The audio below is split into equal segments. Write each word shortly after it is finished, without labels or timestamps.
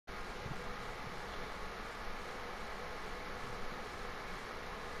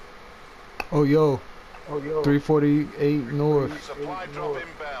Oh, yo. Oh, yo. 348 north. Supply drop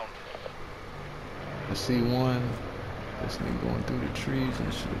inbound. I see one. This nigga going through the trees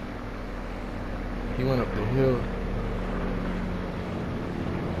and shit. He went up the hill.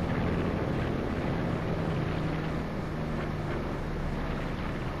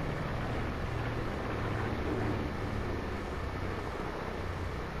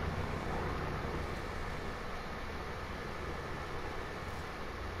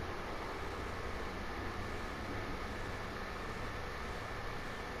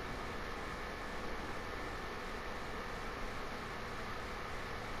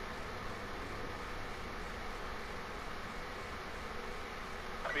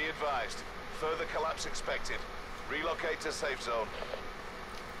 Be advised. Further collapse expected. Relocate to safe zone.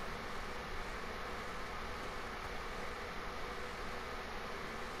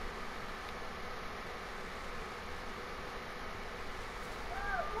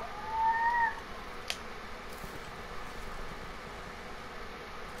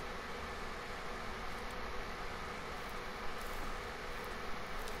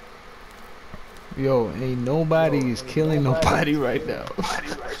 Yo, ain't nobody is killing nobody right now.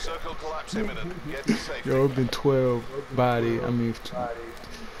 Circle collapse imminent. Get to safety. Yo, it's been 12 body. I mean,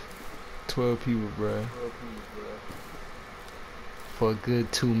 12 people, bruh. For a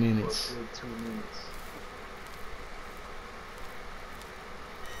good 2 minutes.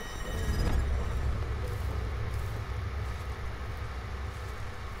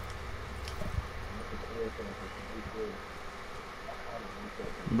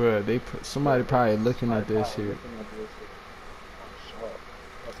 Bruh, somebody probably looking at this shit.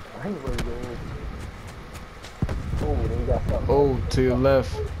 Oh, to your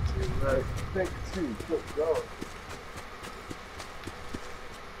left.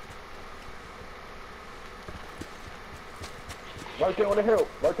 Right there on the hill.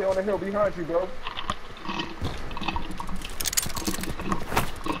 Right there on the hill behind you, bro.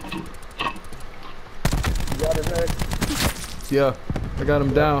 You got his head? Yeah, I got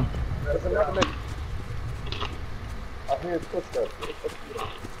him down. There's another nigga. I hear his footsteps.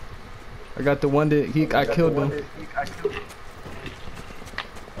 I got the one that I killed him.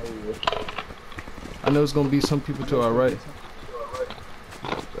 I know it's gonna be some people to our right.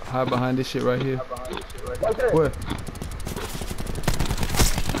 Hide behind this shit right here. Where?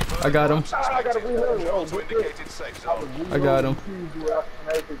 I got him. I got him. To indicated safe zone. I got him.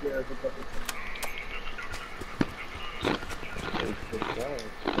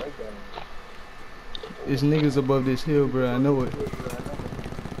 There's niggas above this hill, bro. I know it.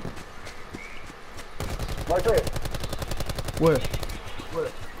 Right there. Where?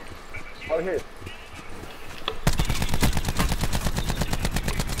 Right here.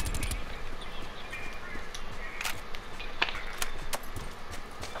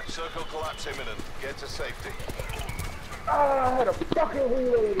 Circle collapse imminent. Get to safety. Ah, I had a fucking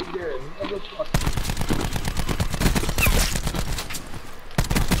reload again. Motherfucker.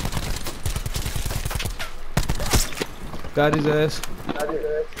 Got his ass.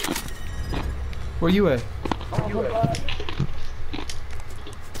 Where you at?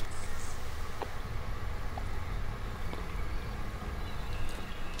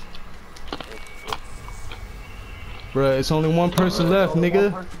 Bruh, it's only one person left,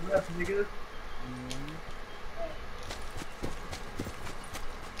 nigga.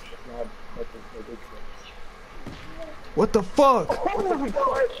 What the fuck?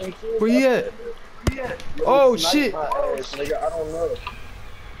 Where you at? Oh shit! Nigga, I don't know.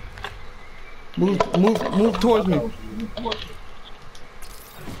 Move towards me.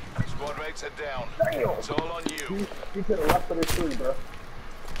 Squad mates are down. Damn. It's all on you. You to the left of this tree, bro.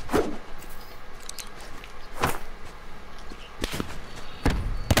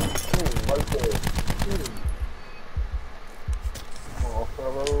 Right there. Oh,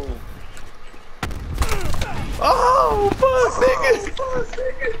 fellow. Oh fuck, nigga!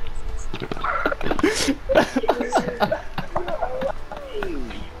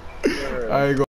 I ain't gonna